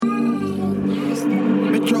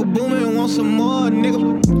some more,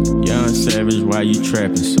 nigga. Young Savage, why you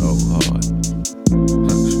trapping so hard?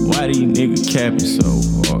 Why these niggas capping so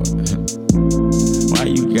hard? Why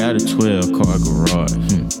you got a 12-car garage?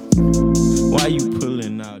 Why you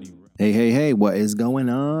pulling out? Hey, what is going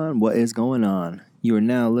on? What is going on? You are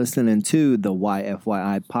now listening to the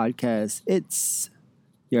YFYI podcast. It's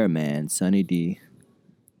your man, Sunny D,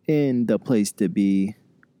 in the place to be,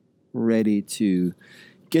 ready to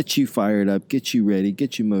get you fired up, get you ready,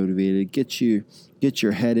 get you motivated, get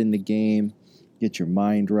your head in the game, get your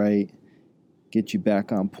mind right, get you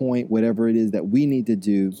back on point, whatever it is that we need to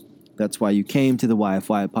do. That's why you came to the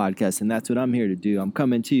YFYI podcast, and that's what I'm here to do. I'm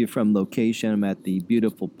coming to you from location. I'm at the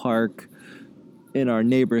beautiful park in our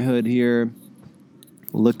neighborhood here,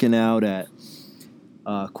 looking out at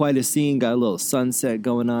quite a scene. Got a little sunset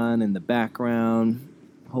going on in the background.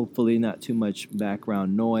 Hopefully not too much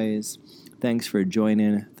background noise. Thanks for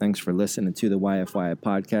joining. Thanks for listening to the YFYI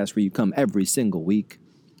podcast, where you come every single week.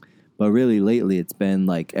 But really lately it's been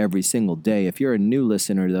like every single day. If you're a new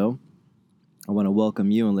listener though, I want to welcome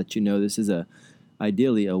you and let you know this is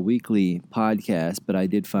ideally a weekly podcast, but I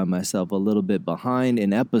did find myself a little bit behind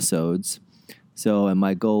in episodes. And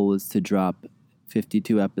my goal was to drop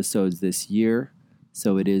 52 episodes this year.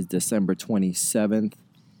 So it is December 27th.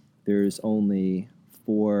 There's only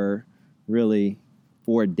 4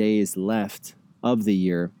 days left of the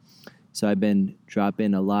year. So I've been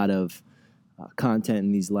dropping a lot of content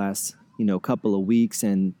in these last, couple of weeks,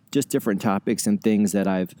 and just different topics and things that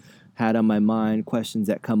I've had on my mind, questions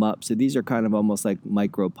that come up. So these are kind of almost like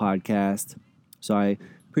micro podcasts. So I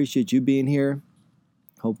appreciate you being here.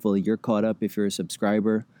 Hopefully you're caught up if you're a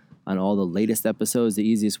subscriber on all the latest episodes. The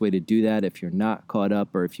easiest way to do that, if you're not caught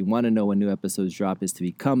up or if you want to know when new episodes drop, is to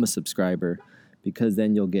become a subscriber, because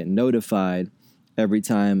then you'll get notified every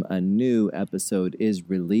time a new episode is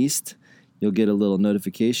released. You'll get a little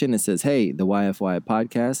notification that says, hey, the YFYI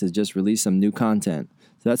podcast has just released some new content.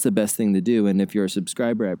 So that's the best thing to do. And if you're a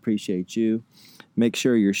subscriber, I appreciate you. Make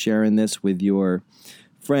sure you're sharing this with your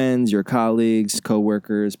friends, your colleagues,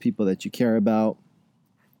 coworkers, people that you care about,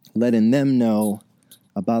 letting them know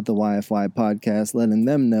about the YFYI podcast, letting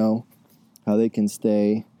them know how they can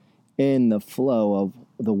stay in the flow of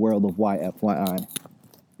the world of YFYI.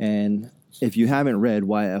 And if you haven't read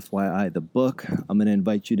YFYI, the book, I'm going to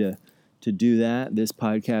invite you to do that. This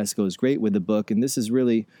podcast goes great with the book, and this is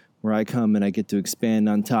really where I come and I get to expand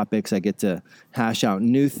on topics. I get to hash out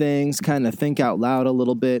new things, kind of think out loud a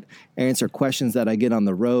little bit, answer questions that I get on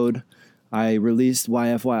the road. I released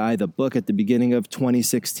YFYI, the book, at the beginning of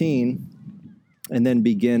 2016, and then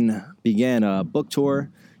began a book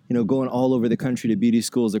tour, going all over the country to beauty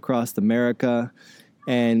schools across America,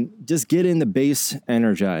 and just getting the base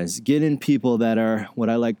energized, getting people that are what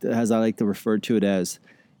I like to refer to it as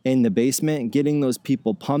in the basement, getting those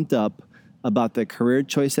people pumped up about the career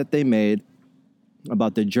choice that they made,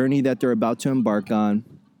 about the journey that they're about to embark on.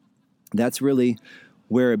 That's really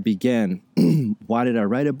where it began. Why did I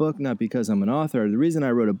write a book? Not because I'm an author. The reason I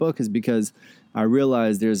wrote a book is because I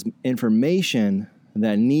realized there's information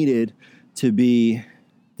that needed to be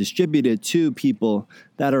distributed to people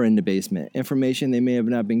that are in the basement. Information they may have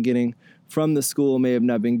not been getting from the school, may have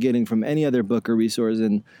not been getting from any other book or resource,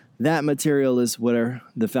 and that material is where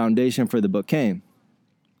the foundation for the book came.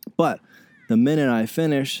 But the minute I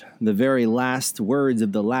finished the very last words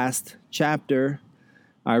of the last chapter,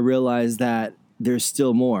 I realized that there's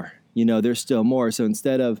still more. There's still more. So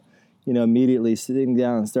instead of, immediately sitting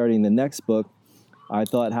down and starting the next book, I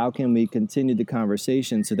thought, how can we continue the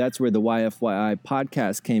conversation? So that's where the YFYI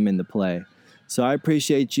podcast came into play. So I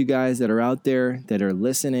appreciate you guys that are out there that are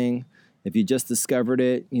listening. If you just discovered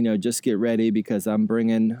it, just get ready, because I'm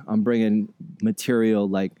bringing material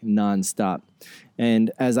like nonstop.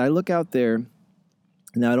 And as I look out there,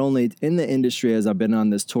 not only in the industry, as I've been on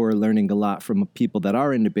this tour learning a lot from people that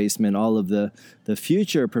are in the basement, all of the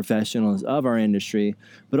future professionals of our industry,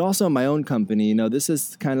 but also my own company. This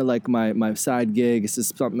is kind of like my side gig. This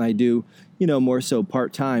is something I do, more so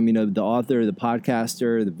part-time. The author, the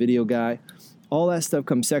podcaster, the video guy, all that stuff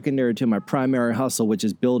comes secondary to my primary hustle, which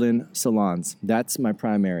is building salons. That's my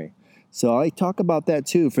primary. So I talk about that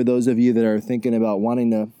too for those of you that are thinking about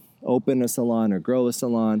wanting to open a salon or grow a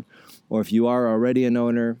salon, or if you are already an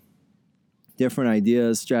owner, different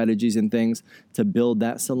ideas, strategies, and things to build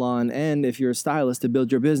that salon. And if you're a stylist, to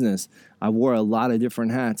build your business. I wore a lot of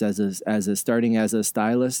different hats starting as a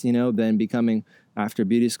stylist, then becoming, after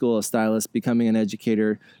beauty school, a stylist, becoming an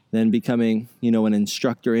educator, then becoming, an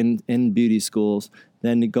instructor in beauty schools,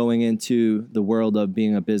 then going into the world of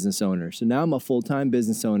being a business owner. So now I'm a full-time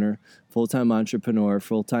business owner, full-time entrepreneur,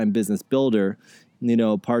 full-time business builder,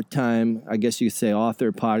 part-time, I guess you could say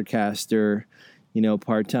author, podcaster,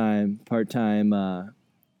 part-time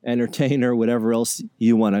entertainer, whatever else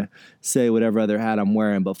you want to say, whatever other hat I'm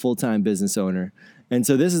wearing, but full-time business owner. And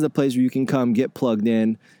so this is a place where you can come get plugged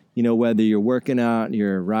in, whether you're working out,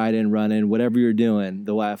 you're riding, running, whatever you're doing,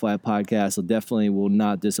 the YFYI podcast will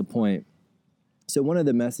not disappoint. So one of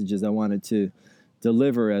the messages I wanted to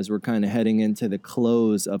deliver as we're kind of heading into the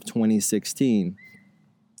close of 2016,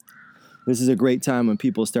 this is a great time when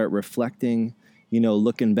people start reflecting,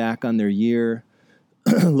 looking back on their year,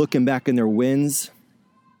 looking back on their wins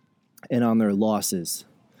and on their losses.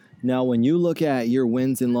 Now, when you look at your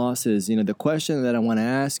wins and losses, the question that I want to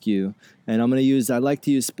ask you, and I like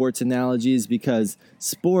to use sports analogies because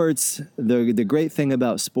sports, the great thing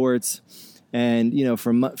about sports, and,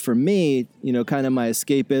 for me, kind of my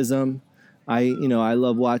escapism, I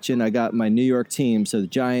love watching. I got my New York team, so the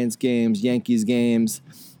Giants games, Yankees games,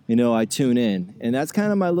 I tune in. And that's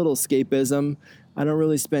kind of my little escapism. I don't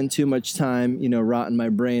really spend too much time, rotting my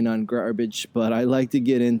brain on garbage, but I like to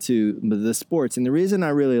get into the sports. And the reason I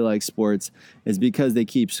really like sports is because they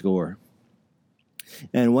keep score.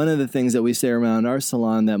 And one of the things that we say around our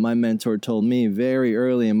salon that my mentor told me very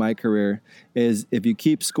early in my career is if you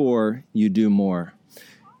keep score, you do more.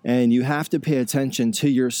 And you have to pay attention to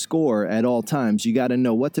your score at all times. You got to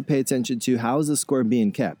know what to pay attention to. How is the score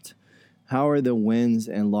being kept? How are the wins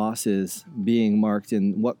and losses being marked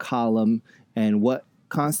in what column, and what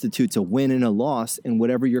constitutes a win and a loss in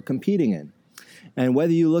whatever you're competing in? And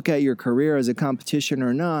whether you look at your career as a competition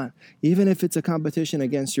or not, even if it's a competition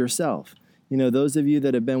against yourself, those of you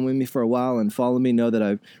that have been with me for a while and follow me know that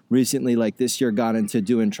I've recently, like this year, got into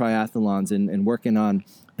doing triathlons and working on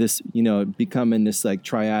this, becoming this like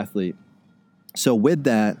triathlete. So with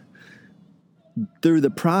that, through the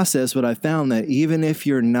process, what I found that even if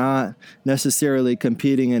you're not necessarily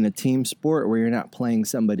competing in a team sport where you're not playing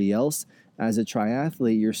somebody else as a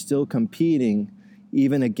triathlete, you're still competing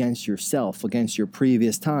even against yourself, against your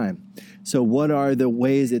previous time. So what are the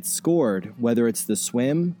ways it's scored? Whether it's the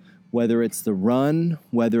swim, whether it's the run,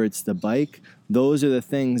 whether it's the bike, those are the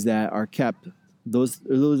things that are kept. Those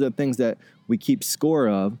are the things that we keep score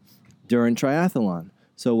of during triathlon.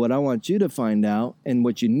 So what I want you to find out, and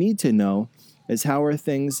what you need to know, is how are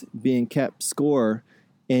things being kept score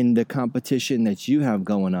in the competition that you have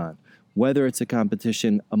going on, whether it's a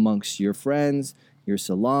competition amongst your friends, your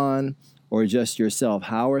salon, or just yourself.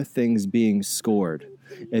 How are things being scored?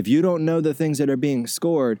 If you don't know the things that are being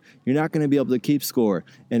scored, you're not going to be able to keep score.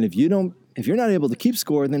 And if you're not able to keep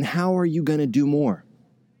score, then how are you going to do more?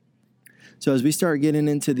 So as we start getting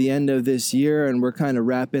into the end of this year and we're kind of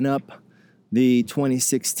wrapping up the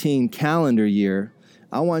 2016 calendar year,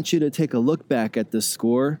 I want you to take a look back at the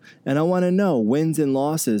score, and I want to know wins and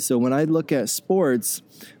losses. So when I look at sports,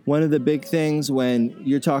 one of the big things when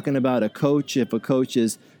you're talking about a coach, if a coach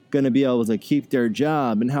is going to be able to keep their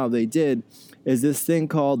job and how they did, is this thing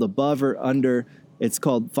called above or under. It's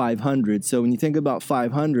called 500. So when you think about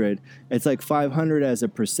 500, it's like 500 as a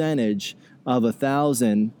percentage of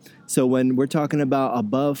 1,000. So when we're talking about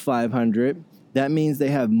above 500, that means they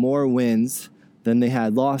have more wins than they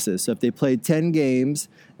had losses. So if they played 10 games,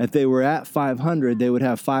 if they were at 500, they would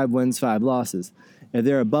have 5 wins, 5 losses. If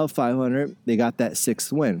they're above 500, they got that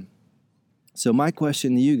 6th win. So my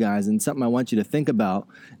question to you guys, and something I want you to think about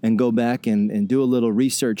and go back and do a little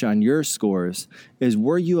research on your scores, is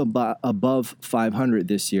were you above 500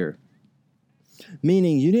 this year?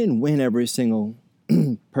 Meaning you didn't win every single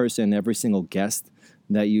person, every single guest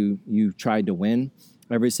that you tried to win,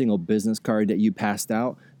 every single business card that you passed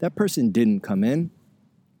out. That person didn't come in.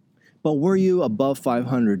 But were you above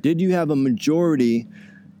 500? Did you have a majority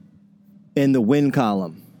in the win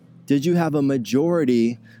column? Did you have a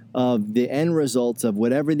majority of the end results of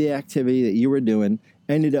whatever the activity that you were doing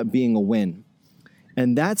ended up being a win?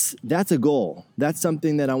 And that's a goal. That's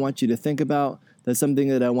something that I want you to think about. That's something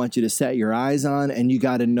that I want you to set your eyes on, and you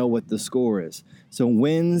got to know what the score is. So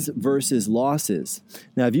wins versus losses.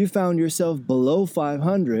 Now, if you found yourself below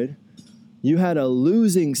 500, you had a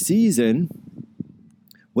losing season,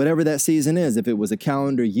 whatever that season is. If it was a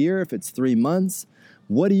calendar year, if it's 3 months,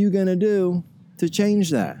 what are you going to do to change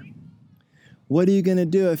that? What are you going to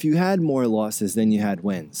do if you had more losses than you had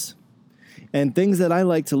wins? And things that I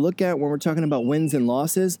like to look at when we're talking about wins and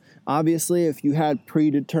losses, obviously, if you had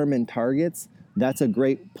predetermined targets, that's a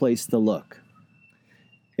great place to look.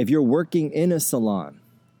 If you're working in a salon,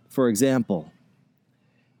 for example,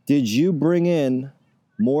 did you bring in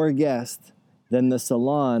more guests than the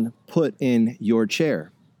salon put in your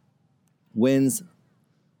chair? Wins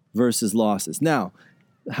versus losses. Now,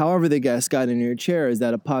 however the guest got in your chair, is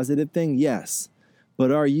that a positive thing? Yes.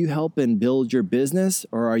 but are you helping build your business,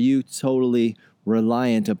 or are you totally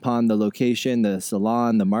reliant upon the location, the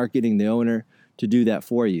salon, the marketing, the owner to do that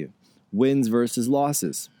for you? Wins versus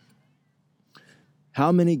losses.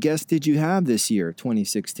 How many guests did you have this year,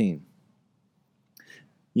 2016?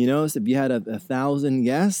 You know, if you had 1,000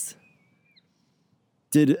 guests,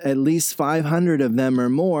 did at least 500 of them or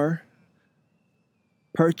more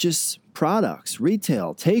purchase products,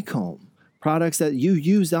 retail, take home, products that you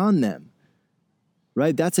use on them?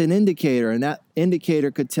 Right? That's an indicator, and that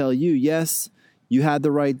indicator could tell you, yes, you had the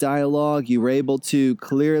right dialogue, you were able to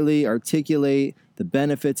clearly articulate the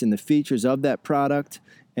benefits and the features of that product,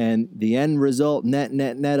 and the end result, net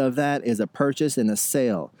of that is a purchase and a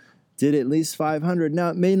sale. Did at least 500.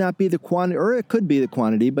 Now, it may not be the quantity, or it could be the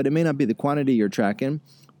quantity, but it may not be the quantity you're tracking,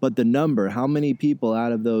 but the number, how many people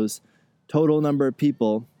out of those total number of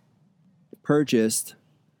people purchased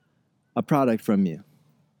a product from you.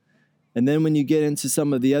 And then when you get into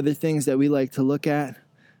some of the other things that we like to look at,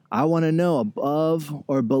 I want to know above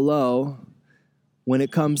or below when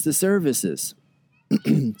it comes to services.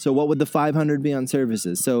 So what would the 500 be on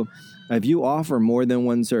services? So if you offer more than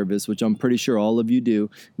one service, which I'm pretty sure all of you do,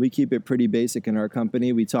 we keep it pretty basic in our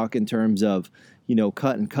company. We talk in terms of,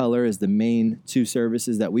 cut and color is the main two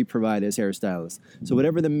services that we provide as hairstylists. So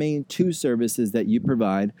whatever the main two services that you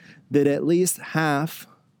provide, that at least half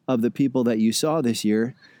of the people that you saw this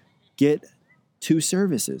year get two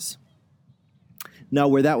services. Now,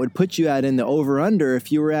 where that would put you at in the over-under,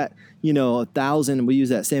 if you were at, 1,000, we use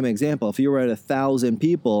that same example. If you were at 1,000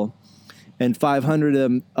 people and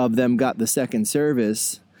 500 of them got the second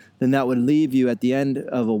service, then that would leave you at the end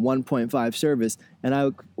of a 1.5 service, and I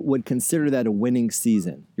would consider that a winning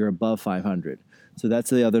season. You're above 500. So that's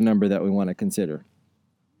the other number that we want to consider.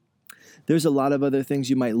 There's a lot of other things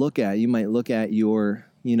you might look at. You might look at your,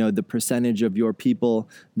 the percentage of your people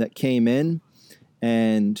that came in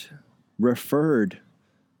and referred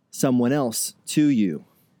someone else to you.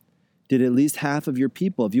 Did at least half of your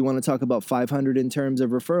people, if you want to talk about 500 in terms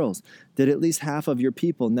of referrals, did at least half of your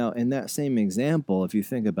people, now in that same example, if you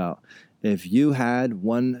think about, if you had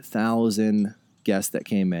 1,000 guests that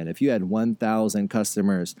came in, if you had 1,000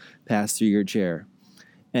 customers pass through your chair,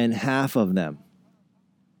 and half of them,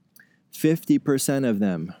 50% of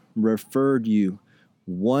them referred you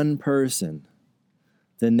one person,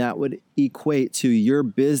 then that would equate to your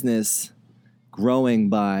business growing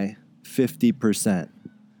by 50%.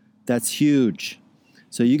 That's huge.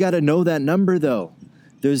 So you got to know that number, though.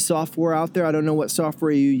 There's software out there. I don't know what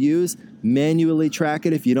software you use. Manually track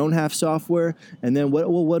it if you don't have software. And then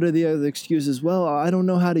what are the other excuses? Well, I don't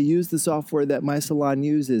know how to use the software that my salon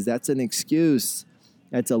uses. That's an excuse.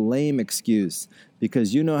 That's a lame excuse,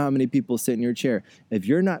 because you know how many people sit in your chair. If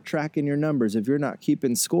you're not tracking your numbers, if you're not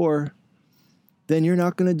keeping score, then you're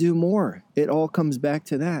not going to do more. It all comes back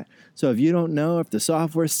to that. So if you don't know, if the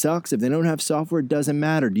software sucks, if they don't have software, it doesn't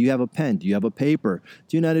matter. Do you have a pen? Do you have a paper?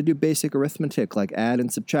 Do you know how to do basic arithmetic like add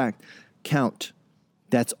and subtract? Count.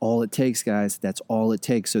 That's all it takes, guys. That's all it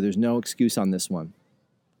takes. So there's no excuse on this one.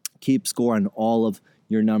 Keep score on all of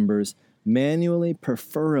your numbers manually,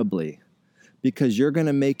 preferably, because you're going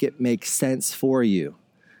to make it make sense for you.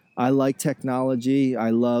 I like technology. I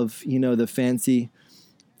love, the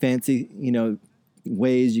fancy,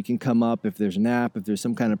 ways you can come up if there's an app, if there's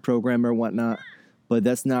some kind of program or whatnot, but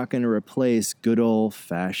that's not going to replace good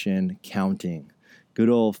old-fashioned counting, good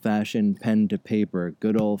old-fashioned pen to paper,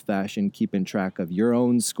 good old-fashioned keeping track of your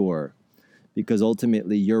own score, because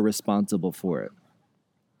ultimately you're responsible for it.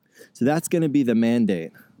 So that's going to be the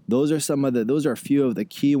mandate. Those are a few of the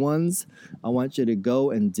key ones. I want you to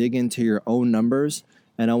go and dig into your own numbers,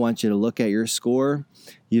 and I want you to look at your score.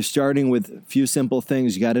 You're starting with a few simple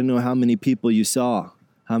things. You got to know how many people you saw,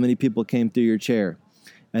 how many people came through your chair.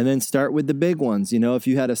 And then start with the big ones. If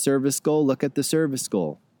you had a service goal, look at the service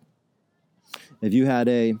goal. If you had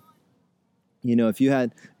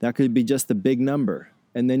that could be just the big number.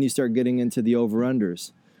 And then you start getting into the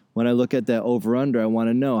over-unders. When I look at that over-under, I want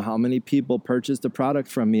to know how many people purchased a product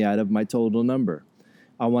from me out of my total number.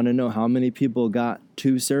 I want to know how many people got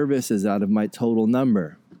two services out of my total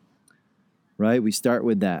number, right? We start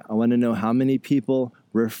with that. I want to know how many people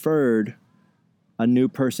referred a new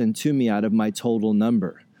person to me out of my total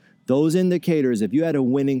number. Those indicators, if you had a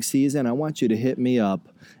winning season, I want you to hit me up,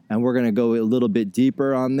 and we're going to go a little bit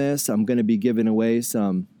deeper on this. I'm going to be giving away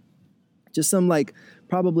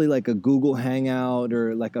probably like a Google Hangout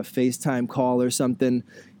or like a FaceTime call or something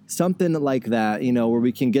like that, where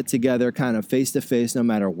we can get together kind of face-to-face no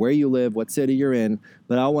matter where you live, what city you're in.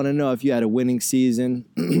 But I want to know if you had a winning season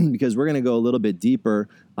because we're going to go a little bit deeper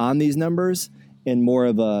on these numbers in more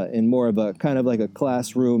of a kind of like a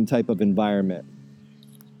classroom type of environment.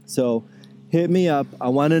 So hit me up. I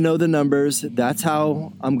want to know the numbers. That's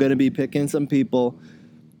how I'm going to be picking some people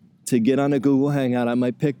to get on a Google Hangout. I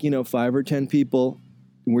might pick, 5 or 10 people.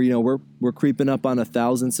 We're creeping up on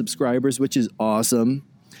 1,000 subscribers, which is awesome.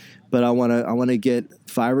 But I want to get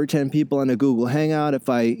 5 or 10 people on a Google Hangout. If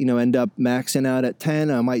I, end up maxing out at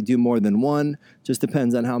 10, I might do more than one. Just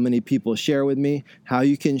depends on how many people share with me. How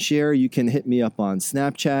you can share, you can hit me up on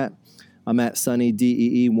Snapchat. I'm at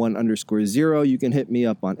SunnyDEE1_0. You can hit me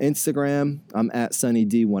up on Instagram. I'm at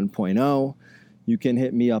SunnyD1.0. You can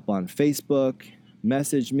hit me up on Facebook,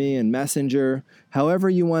 message me in Messenger. However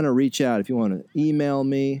you want to reach out. If you want to email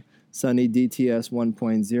me,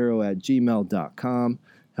 sunnydts1.0@gmail.com.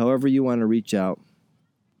 However you want to reach out.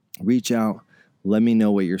 Let me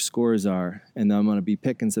know what your scores are. And I'm going to be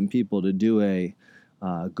picking some people to do a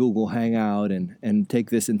Google Hangout and take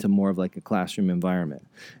this into more of like a classroom environment.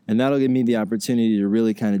 And that'll give me the opportunity to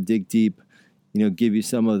really kind of dig deep, give you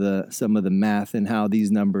some of the math and how these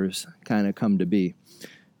numbers kind of come to be.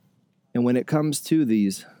 And when it comes to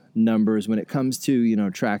these numbers, when it comes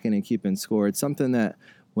to, tracking and keeping score, it's something that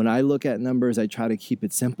when I look at numbers, I try to keep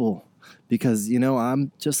it simple because,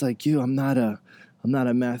 I'm just like you. I'm not a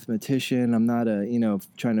mathematician. I'm not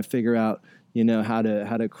trying to figure out, how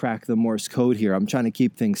to crack the Morse code here. I'm trying to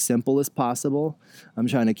keep things simple as possible. I'm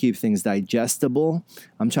trying to keep things digestible.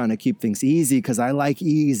 I'm trying to keep things easy because I like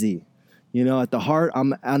easy. At the heart,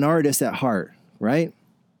 I'm an artist at heart, right?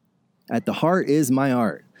 At the heart is my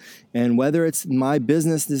art. And whether it's my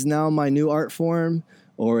business is now my new art form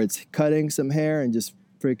or it's cutting some hair and just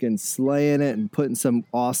freaking slaying it and putting some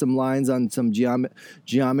awesome lines on some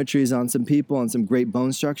geometries on some people on some great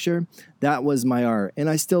bone structure, that was my art. And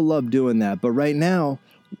I still love doing that. But right now,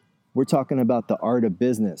 we're talking about the art of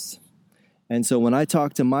business. And so when I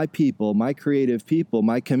talk to my people, my creative people,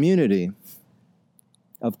 my community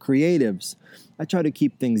of creatives, I try to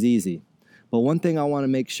keep things easy. But one thing I want to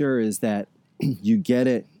make sure is that you get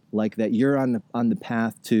it, like that you're on the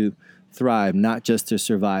path to thrive, not just to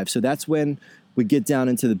survive. So that's when we get down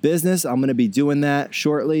into the business. I'm going to be doing that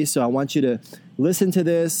shortly. So I want you to listen to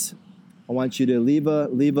this. I want you to leave a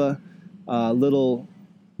little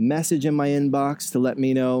message in my inbox to let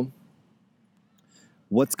me know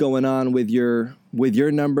what's going on with your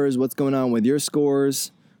numbers, what's going on with your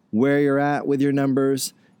scores, where you're at with your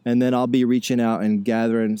numbers, and then I'll be reaching out and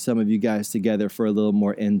gathering some of you guys together for a little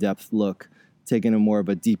more in-depth look, taking a more of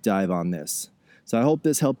a deep dive on this. So I hope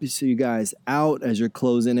this helps you guys out as you're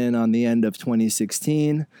closing in on the end of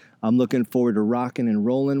 2016. I'm looking forward to rocking and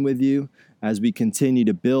rolling with you as we continue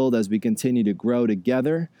to build, as we continue to grow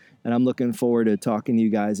together. And I'm looking forward to talking to you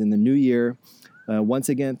guys in the new year. Once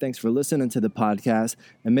again, thanks for listening to the podcast.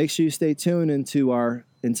 And make sure you stay tuned into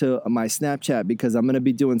my Snapchat because I'm going to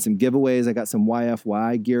be doing some giveaways. I got some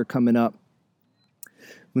YFYI gear coming up.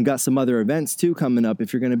 We've got some other events too coming up.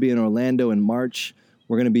 If you're going to be in Orlando in March,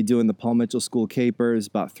 we're going to be doing the Paul Mitchell School Capers,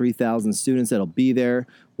 about 3,000 students that'll be there.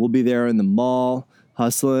 We'll be there in the mall,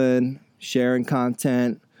 hustling, sharing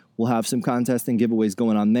content. We'll have some contests and giveaways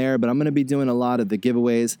going on there, but I'm going to be doing a lot of the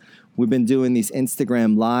giveaways. We've been doing these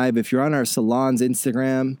Instagram Live. If you're on our salon's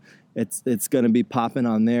Instagram, it's going to be popping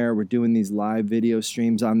on there. We're doing these live video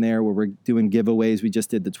streams on there where we're doing giveaways. We just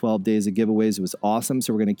did the 12 days of giveaways. It was awesome,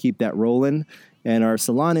 so we're going to keep that rolling. And our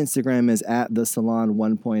salon Instagram is at the salon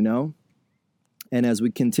 1.0. And as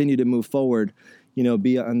we continue to move forward,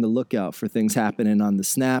 be on the lookout for things happening on the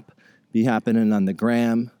Snap, be happening on the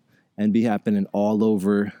Gram, and be happening all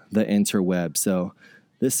over the interweb. So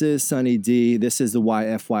this is Sunny D. This is the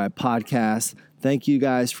YFYI podcast. Thank you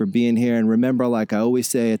guys for being here. And remember, like I always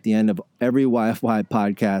say at the end of every YFYI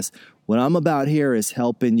podcast, what I'm about here is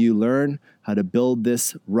helping you learn how to build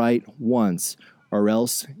this right once, or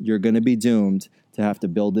else you're going to be doomed to have to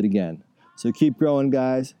build it again. So keep growing,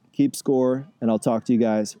 guys. Keep score, and I'll talk to you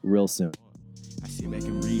guys real soon. I sit back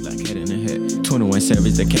and read like head in the head. 21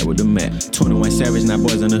 Savage, that cat with the mat. 21 Savage, not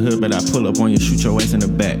boys in the hood, but I pull up on you, shoot your ass in the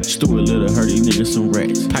back. Stuart Little, heard these niggas some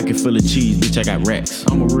racks. Pocket full of cheese, bitch, I got racks.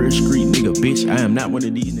 I'm a real street nigga, bitch. I am not one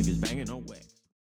of these niggas banging on.